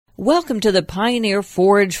Welcome to the Pioneer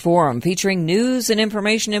Forage Forum, featuring news and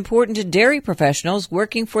information important to dairy professionals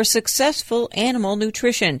working for successful animal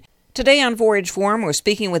nutrition. Today on Forage Forum, we're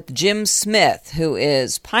speaking with Jim Smith, who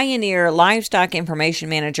is Pioneer Livestock Information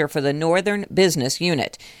Manager for the Northern Business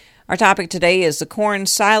Unit. Our topic today is the corn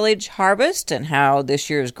silage harvest and how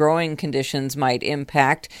this year's growing conditions might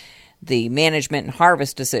impact the management and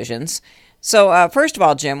harvest decisions. So first of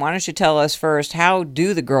all, Jim, why don't you tell us first, how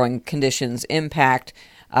do the growing conditions impact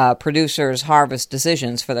producers' harvest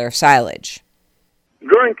decisions for their silage?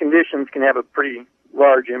 Growing conditions can have a pretty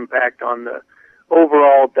large impact on the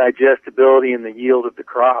overall digestibility and the yield of the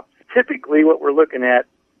crops. Typically, what we're looking at,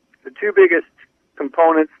 the two biggest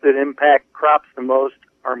components that impact crops the most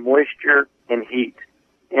are moisture and heat.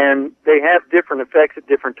 And they have different effects at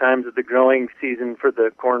different times of the growing season for the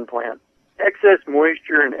corn plant. Excess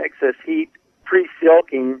moisture and excess heat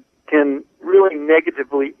pre-silking can really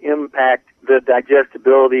negatively impact the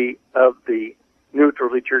digestibility of the neutral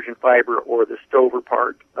detergent fiber or the stover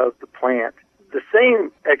part of the plant. The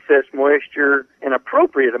same excess moisture and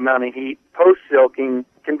appropriate amount of heat post-silking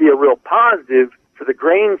can be a real positive for the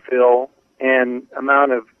grain fill and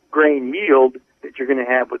amount of grain yield that you're going to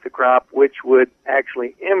have with the crop, which would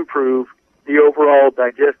actually improve the overall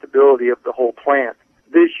digestibility of the whole plant.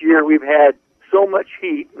 This year we've had so much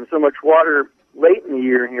heat and so much water late in the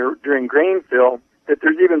year here during grain fill that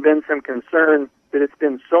there's even been some concern that it's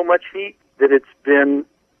been so much heat that it's been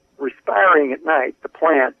respiring at night, the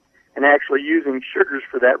plant, and actually using sugars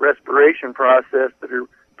for that respiration process that are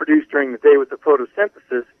produced during the day with the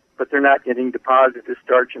photosynthesis, but they're not getting deposited as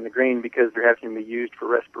starch in the grain because they're having to be used for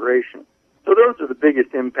respiration. So those are the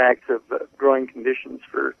biggest impacts of growing conditions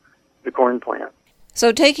for the corn plant.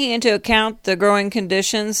 So taking into account the growing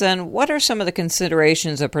conditions, and what are some of the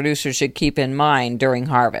considerations a producer should keep in mind during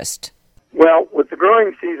harvest? Well, with the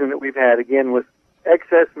growing season that we've had, again, with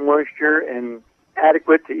excess moisture and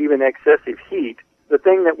adequate to even excessive heat, the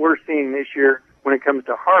thing that we're seeing this year when it comes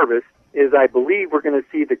to harvest is I believe we're going to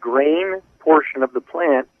see the grain portion of the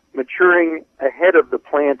plant maturing ahead of the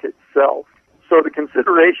plant itself. So the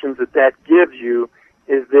considerations that gives you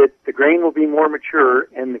is that the grain will be more mature,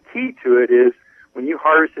 and the key to it is when you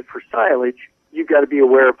harvest it for silage, you've got to be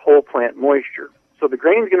aware of whole plant moisture. So the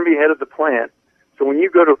grain's going to be ahead of the plant. So when you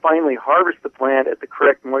go to finally harvest the plant at the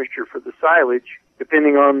correct moisture for the silage,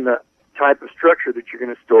 depending on the type of structure that you're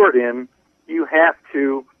going to store it in, you have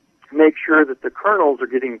to make sure that the kernels are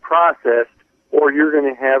getting processed, or you're going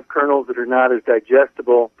to have kernels that are not as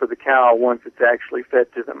digestible for the cow once it's actually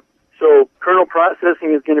fed to them. So kernel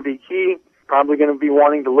processing is going to be key. Probably going to be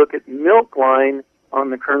wanting to look at milk line on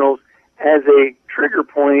the kernels as a trigger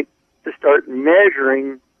point to start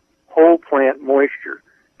measuring whole plant moisture,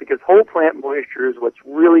 because whole plant moisture is what's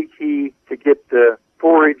really key to get the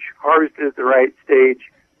forage harvested at the right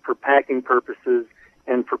stage for packing purposes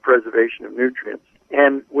and for preservation of nutrients.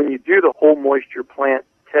 And when you do the whole moisture plant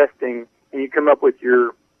testing and you come up with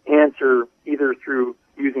your answer either through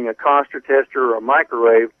using a Coster tester or a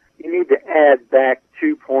microwave, you need to add back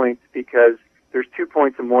 2 points because there's 2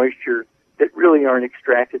 points of moisture that really aren't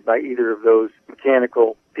extracted by either of those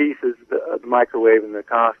mechanical pieces, the microwave and the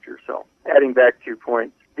Coster. So adding back 2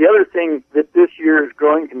 points. The other thing that this year's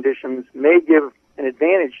growing conditions may give an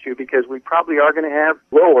advantage to, because we probably are going to have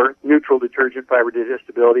lower neutral detergent fiber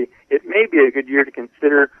digestibility, it may be a good year to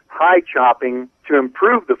consider high chopping to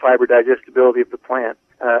improve the fiber digestibility of the plant.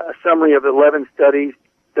 A summary of 11 studies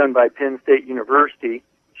done by Penn State University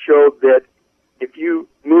showed that if you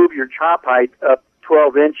move your chop height up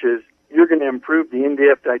 12 inches, you're going to improve the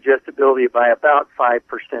in-depth digestibility by about 5%.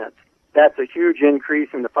 That's a huge increase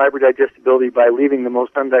in the fiber digestibility by leaving the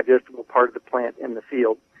most undigestible part of the plant in the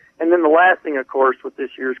field. And then the last thing, of course, with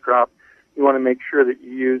this year's crop, you want to make sure that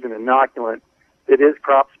you use an inoculant that is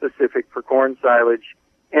crop-specific for corn silage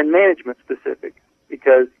and management-specific,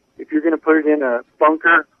 because if you're going to put it in a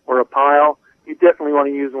bunker or a pile, you definitely want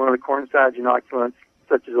to use one of the corn silage inoculants,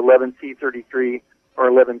 such as 11C33 or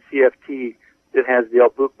 11CFT, that has the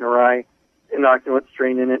albucneri inoculant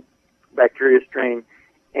strain in it, bacteria strain,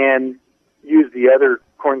 and use the other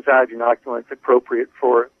corn silage inoculants appropriate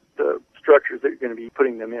for the structures that you're going to be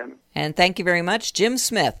putting them in. And thank you very much, Jim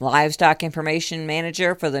Smith, Livestock Information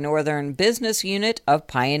Manager for the Northern Business Unit of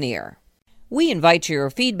Pioneer. We invite your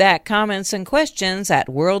feedback, comments, and questions at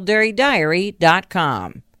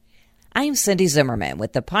worlddairydiary.com. I'm Cindy Zimmerman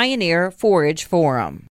with the Pioneer Forage Forum.